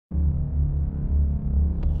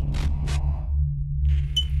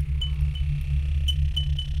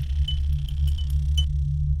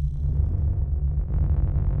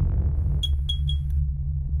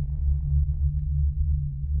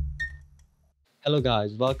Hello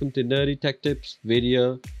guys, welcome to Nerdy Tech Tips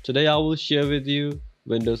video. Today I will share with you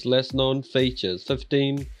Windows less known features,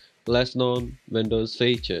 15 less known Windows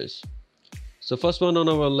features. So first one on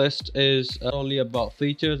our list is only about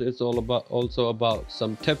features, it's also about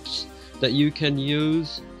some tips that you can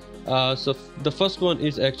use. The first one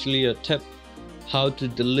is actually a tip how to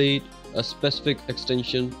delete a specific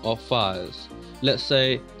extension of files. Let's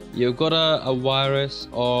say you've got a virus,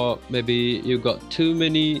 or maybe you've got too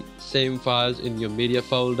many same files in your media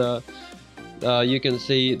folder. You can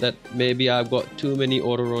see that maybe I've got too many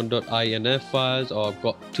autorun.inf files, or I've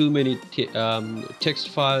got too many text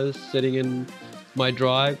files sitting in my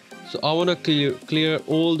drive. So I want to clear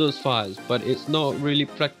all those files, but it's not really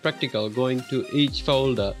practical going to each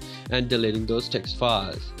folder and deleting those text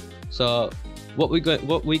files. So what we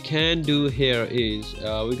can do here is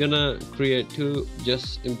we're gonna create two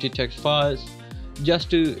just empty text files just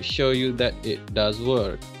to show you that it does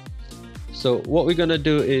work. So what we're gonna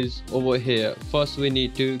do is over here, first we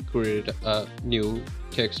need to create a new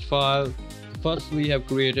text file. First we have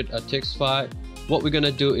created a text file. What we're gonna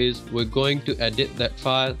do is we're going to edit that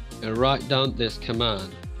file and write down this command.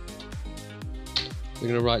 We're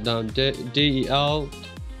gonna write down del/s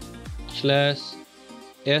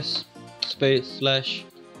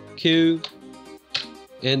 /q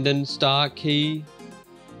and then star key,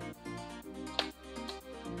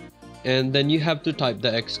 and then you have to type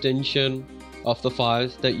the extension of the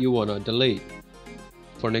files that you want to delete.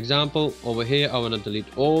 For an example, over here I want to delete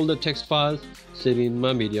all the text files sitting in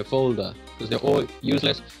my media folder because they're all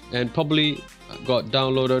useless and probably got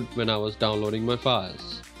downloaded when I was downloading my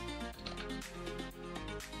files.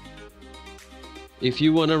 If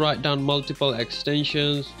you want to write down multiple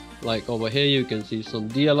extensions, like over here you can see some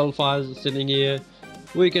DLL files sitting here,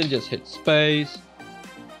 we can just hit space,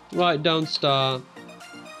 write down star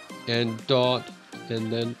and dot,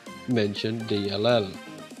 and then mention DLL.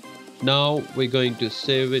 Now we're going to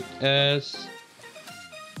save it as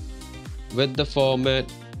with the format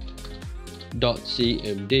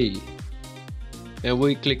 .cmd and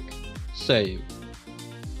we click save.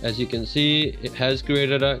 As you can see, it has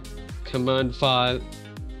created a command file.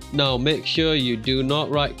 Now make sure you do not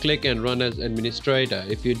right click and run as administrator.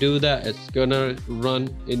 If you do that, it's gonna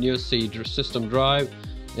run in your C system drive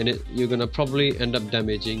and you're gonna probably end up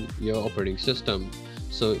damaging your operating system.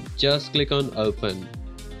 So just click on open.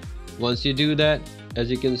 Once you do that, as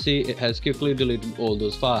you can see, it has quickly deleted all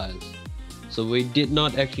those files. So we did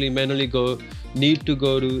not actually manually need to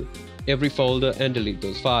go to every folder and delete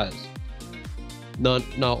those files.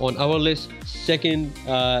 Now on our list, second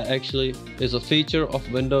actually is a feature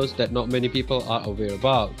of Windows that not many people are aware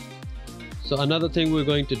about. So another thing we're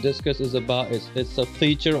going to discuss is it's a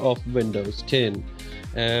feature of Windows 10,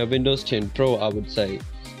 Windows 10 Pro I would say.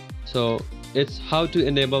 So it's how to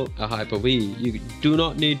enable a Hyper-V. You do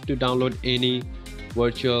not need to download any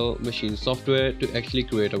virtual machine software to actually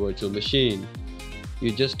create a virtual machine.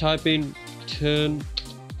 You just type in turn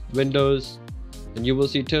Windows and you will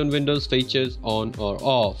see turn Windows features on or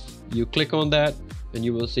off. You click on that and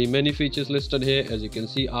you will see many features listed here. As you can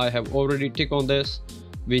see, I have already ticked on this.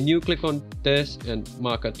 When you click on this and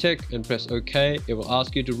mark a tick and press OK, it will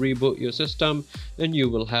ask you to reboot your system and you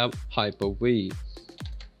will have Hyper-V.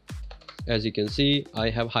 As you can see, I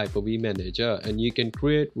have Hyper-V Manager and you can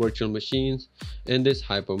create virtual machines in this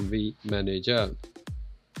Hyper-V Manager.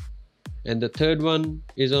 And the third one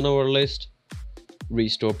is on our list,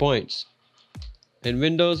 restore points. In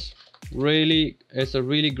Windows, really, it's a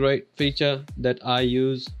really great feature that I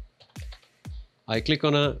use. I click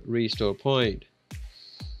on a restore point.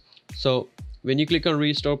 So when you click on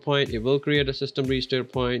restore point, it will create a system restore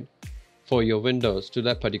point for your Windows to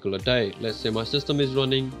that particular day. Let's say my system is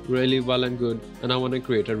running really well and good and I want to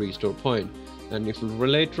create a restore point, and if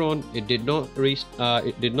later on it did not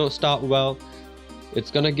start well,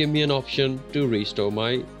 it's gonna give me an option to restore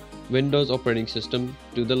my Windows operating system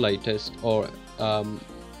to the latest, or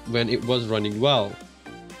when it was running well.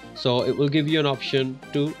 So it will give you an option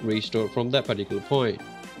to restore from that particular point.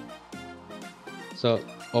 So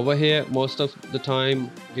over here, most of the time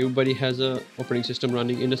everybody has a operating system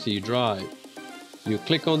running in a C drive. You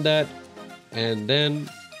click on that and then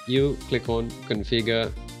you click on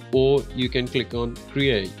configure, or you can click on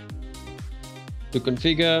create. To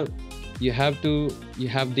configure, you have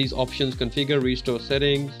these options: configure, restore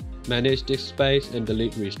settings, manage disk space, and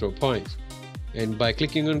delete restore points. And by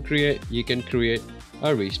clicking on create, you can create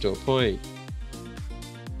a restore point.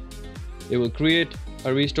 It will create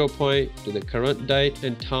a restore point to the current date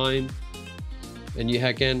and time, and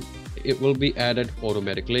it will be added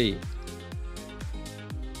automatically.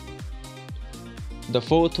 The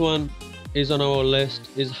fourth one is on our list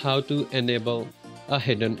is how to enable a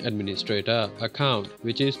hidden administrator account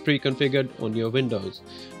which is pre-configured on your Windows.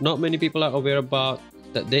 Not many people are aware about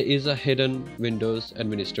that there is a hidden Windows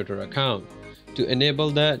administrator account. To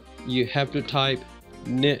enable that, you have to type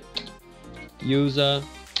net user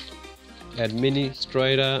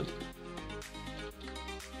administrator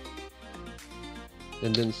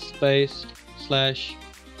and then space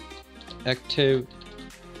 / active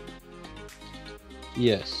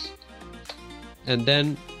yes, and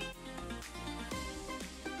then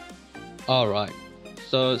alright.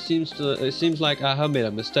 So it seems like I have made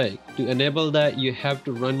a mistake. To enable that, you have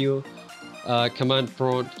to run your command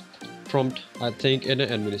prompt, I think, in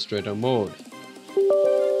an administrator mode.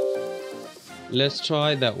 Let's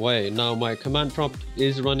try that way. Now my command prompt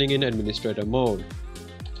is running in administrator mode.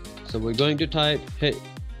 So we're going to type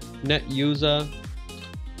net user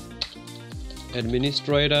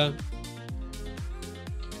administrator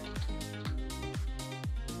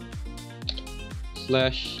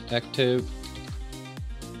 / active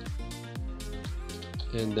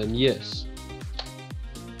and then yes.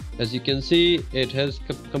 As you can see, it has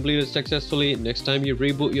completed successfully. Next time you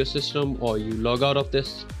reboot your system or you log out of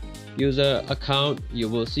this user account, you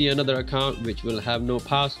will see another account which will have no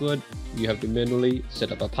password. You have to manually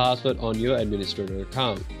set up a password on your administrator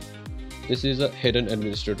account. This is a hidden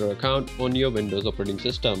administrator account on your Windows operating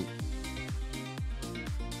system.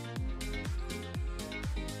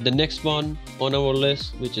 The next one on our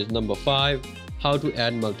list, which is number 5, how to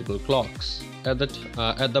add multiple clocks at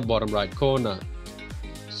the bottom right corner.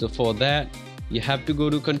 So for that, you have to go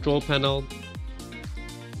to control panel.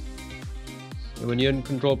 And when you're in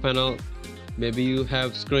control panel, maybe you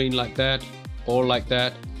have screen like that or like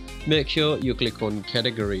that. Make sure you click on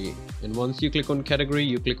category, and once you click on category,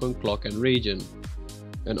 you click on clock and region,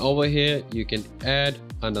 and over here you can add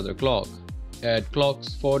another clock. Add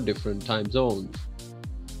clocks for different time zones.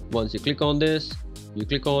 Once you click on this, you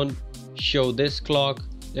click on show this clock,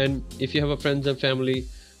 and if you have a friends and family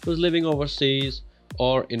who's living overseas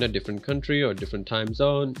or in a different country or different time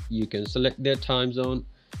zone, you can select their time zone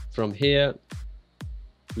from here.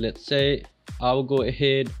 Let's say I'll go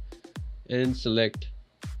ahead and select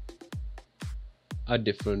a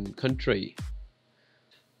different country.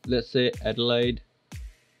 Let's say Adelaide,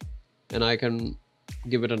 and I can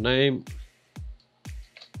give it a name.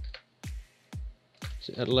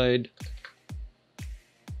 So Adelaide,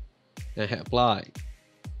 and hit apply.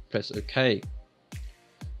 Press OK.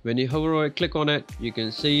 When you hover or click on it, you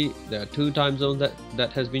can see there are two time zones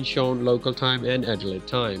that has been shown, local time and Adelaide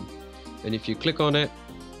time. And if you click on it,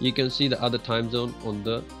 you can see the other time zone on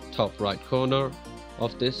the top right corner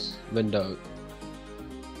of this window.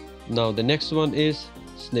 Now the next one is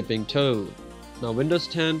snipping tool. Now Windows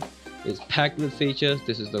 10 is packed with features.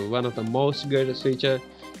 This is one of the most greatest feature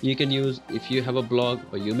you can use if you have a blog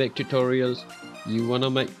or you make tutorials, you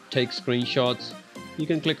wanna take screenshots. You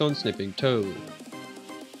can click on snipping tool,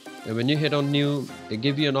 and when you hit on new, it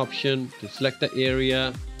gives you an option to select the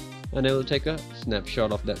area, and it will take a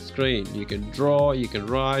snapshot of that screen. You can draw, you can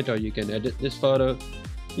write, or you can edit this photo.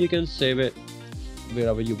 You can save it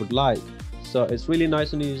wherever you would like. So it's really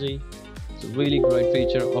nice and easy. It's a really great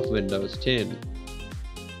feature of Windows 10.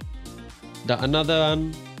 The another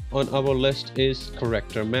one on our list is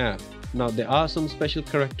character map. Now there are some special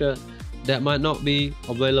characters that might not be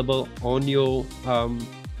available on your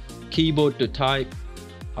keyboard to type.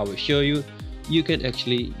 I will show you. You can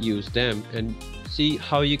actually use them and see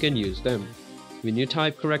how you can use them. When you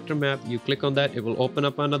type character map, you click on that, it will open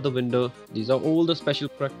up another window. These are all the special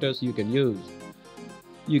characters you can use.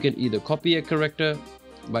 You can either copy a character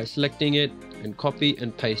by selecting it and copy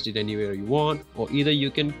and paste it anywhere you want, or either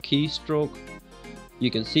you can keystroke.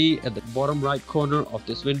 You can see at the bottom right corner of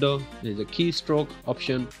this window there is a keystroke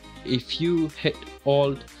option. If you hit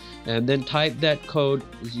Alt and then type that code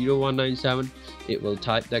 0197, it will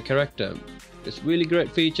type that character. It's really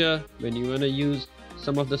great feature when you want to use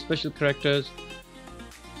some of the special characters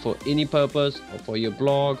for any purpose, or for your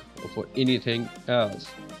blog, or for anything else.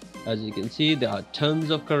 As you can see, there are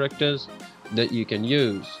tons of characters that you can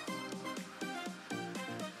use.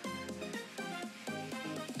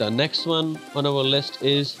 The next one on our list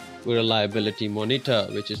is Reliability Monitor,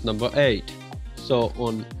 which is number 8. So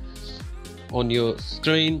on your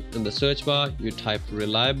screen in the search bar, you type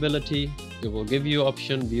reliability. It will give you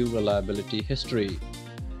option view reliability history.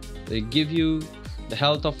 They give you the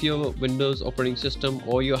health of your Windows operating system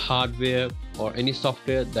or your hardware or any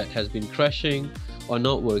software that has been crashing or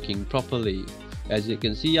not working properly. As you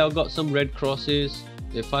can see, I've got some red crosses.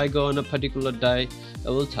 If I go on a particular day, it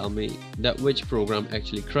will tell me that which program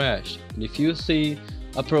actually crashed. And if you see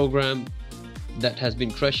a program that has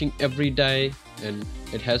been crashing every day and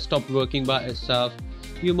it has stopped working by itself,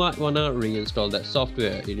 you might want to reinstall that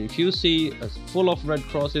software. And if you see a full of red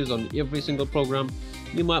crosses on every single program,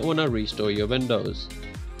 you might want to restore your Windows.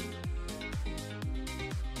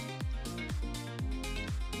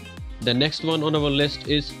 The next one on our list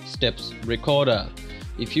is Steps Recorder.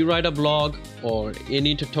 If you write a blog or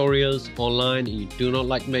any tutorials online and you do not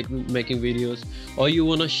like making videos, or you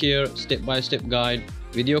want to share step-by-step guide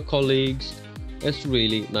with your colleagues, it's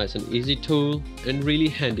really nice and easy tool and really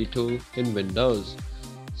handy tool in Windows.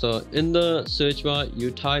 So in the search bar, you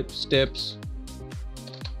type steps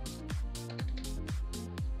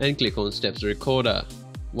and click on Steps Recorder.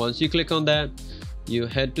 Once you click on that, you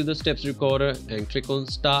head to the Steps Recorder and click on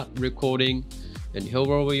Start Recording, and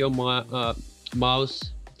hover over your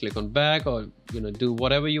mouse, click on back, or do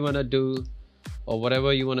whatever you want to do or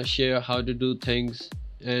whatever you want to share how to do things.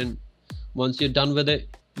 And once you're done with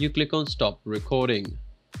it, you click on Stop Recording.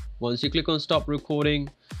 Once you click on Stop Recording,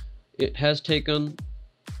 it has taken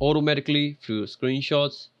automatically through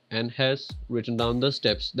screenshots and has written down the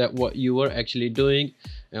steps that what you were actually doing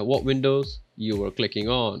and what windows you were clicking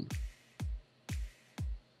on.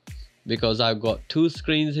 Because I've got two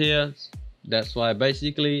screens here, that's why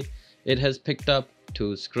basically it has picked up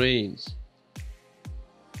two screens.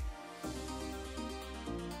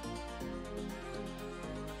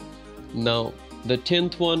 Now the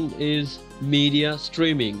 10th one is media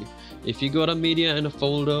streaming. If you got a media in a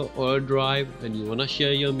folder or a drive and you want to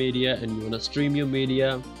share your media and you want to stream your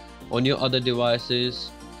media on your other devices,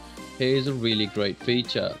 here is a really great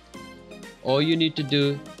feature. All you need to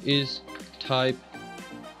do is type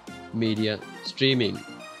media streaming.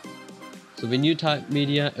 So when you type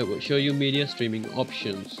media, it will show you media streaming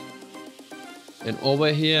options, and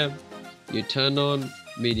over here you turn on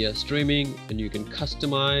media streaming and you can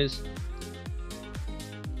customize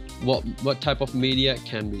what type of media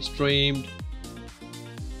can be streamed.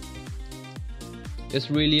 It's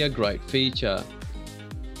really a great feature.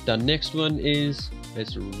 The next one is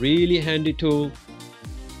it's a really handy tool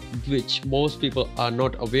which most people are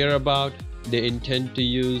not aware about. They intend to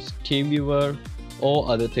use TeamViewer or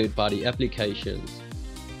other third-party applications,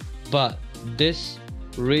 but this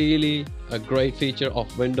really a great feature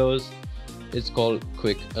of Windows is called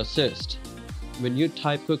Quick Assist. When you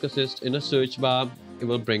type Quick Assist in a search bar, it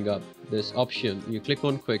will bring up this option. You click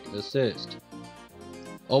on Quick Assist.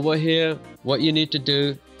 Over here, what you need to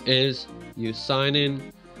do is you sign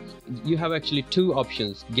in. You have actually two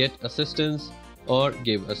options: get assistance or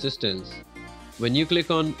give assistance. When you click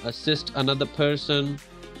on assist another person,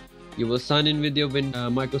 you will sign in with your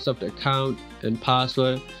Microsoft account and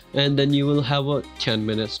password, and then you will have 10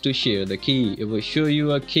 minutes to share the key. It will show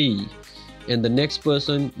you a key, and the next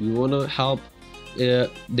person you want to help,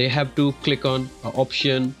 they have to click on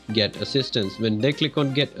option get assistance. When they click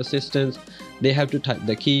on get assistance, they have to type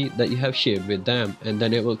the key that you have shared with them, and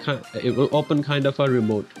then it will open kind of a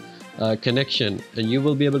remote connection, and you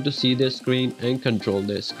will be able to see their screen and control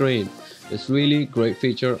their screen. It's really great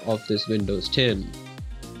feature of this Windows 10.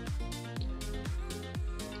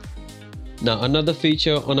 Now another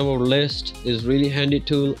feature on our list is really handy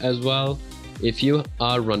tool as well if you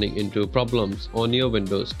are running into problems on your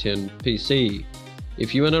Windows 10 PC.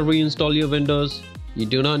 If you want to reinstall your Windows, you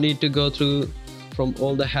do not need to go through from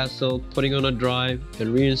all the hassle putting on a drive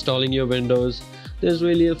and reinstalling your Windows. There's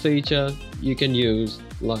really a feature you can use,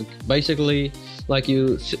 like basically like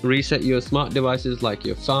you reset your smart devices like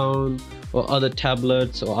your phone or other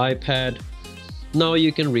tablets or iPad. Now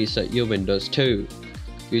you can reset your Windows too.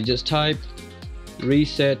 You just type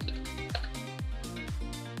reset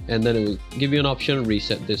and then it will give you an option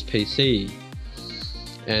reset this PC,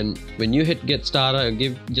 and when you hit get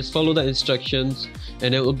started, just follow the instructions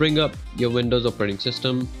and it will bring up your Windows operating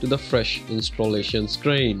system to the fresh installation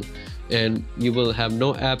screen, and you will have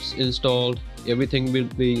no apps installed. Everything will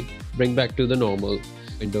be bring back to the normal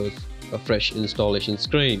Windows a fresh installation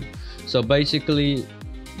screen. So basically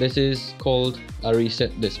this is called a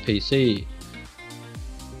reset this PC.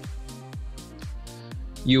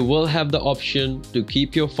 You will have the option to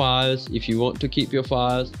keep your files if you want to keep your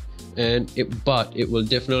files, but it will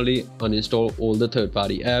definitely uninstall all the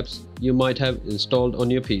third-party apps you might have installed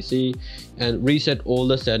on your PC and reset all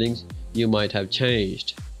the settings you might have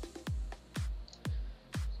changed.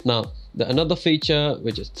 Now another feature,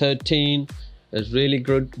 which is 13, is really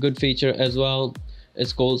good feature as well.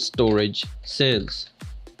 It's called Storage Sense.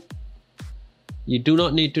 You do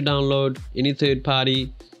not need to download any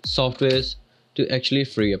third-party softwares to actually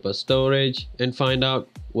free up a storage and find out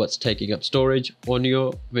what's taking up storage on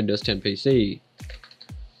your Windows 10 PC.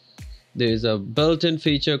 There is a built-in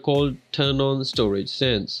feature called Turn on Storage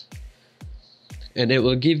Sense. and it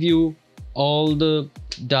will give you all the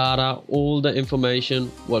data, all the information,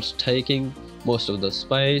 what's taking most of the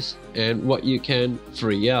space and what you can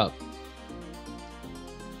free up.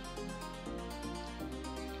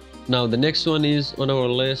 Now the next one is on our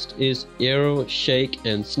list is Aero Shake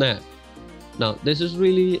and Snap. Now this is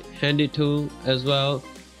really handy tool as well.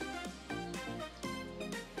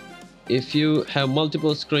 If you have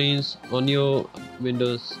multiple screens on your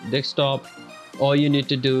Windows desktop, all you need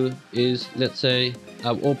to do is, let's say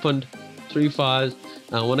I've opened 3 files,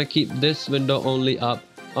 I want to keep this window only up,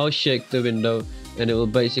 I'll shake the window and it will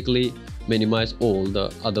basically minimize all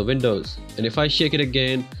the other windows, and if I shake it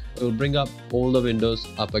again, it will bring up all the windows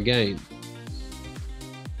up again.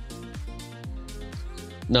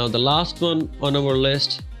 Now the last one on our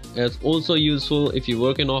list is also useful if you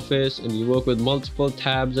work in office and you work with multiple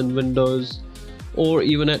tabs and windows, or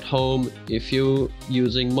even at home if you're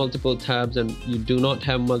using multiple tabs and you do not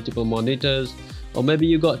have multiple monitors, or maybe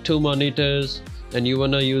you got 2 monitors and you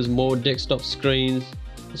want to use more desktop screens.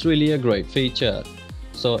 It's really a great feature.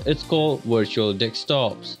 So it's called Virtual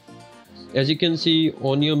Desktops. As you can see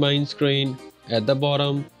on your main screen at the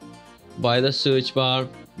bottom by the search bar,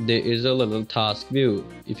 there is a little task view.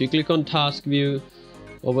 If you click on task view,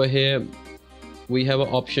 over here we have an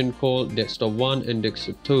option called Desktop 1 and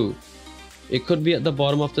Desktop 2. It could be at the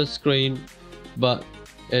bottom of the screen, but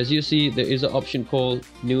as you see there is an option called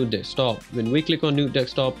New Desktop. When we click on New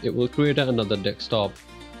Desktop, it will create another desktop,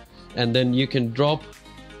 and then you can drop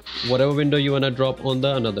whatever window you want to drop on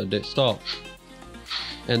the another desktop.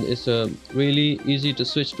 And it's really easy to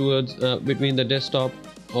switch towards between the desktop.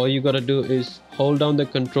 All you gotta do is hold down the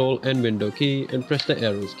Control and Window key and press the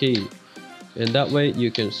arrows key, and that way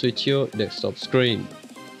you can switch your desktop screen.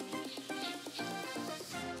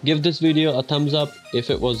 Give this video a thumbs up if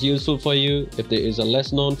it was useful for you. If there is a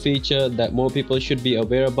less known feature that more people should be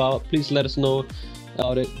aware about, please let us know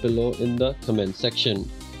about it below in the comment section.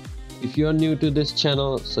 If you are new to this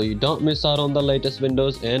channel, so you don't miss out on the latest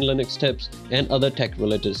Windows and Linux tips and other tech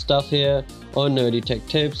related stuff here, or nerdy tech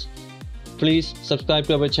tips, please subscribe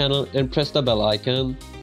to our channel and press the bell icon.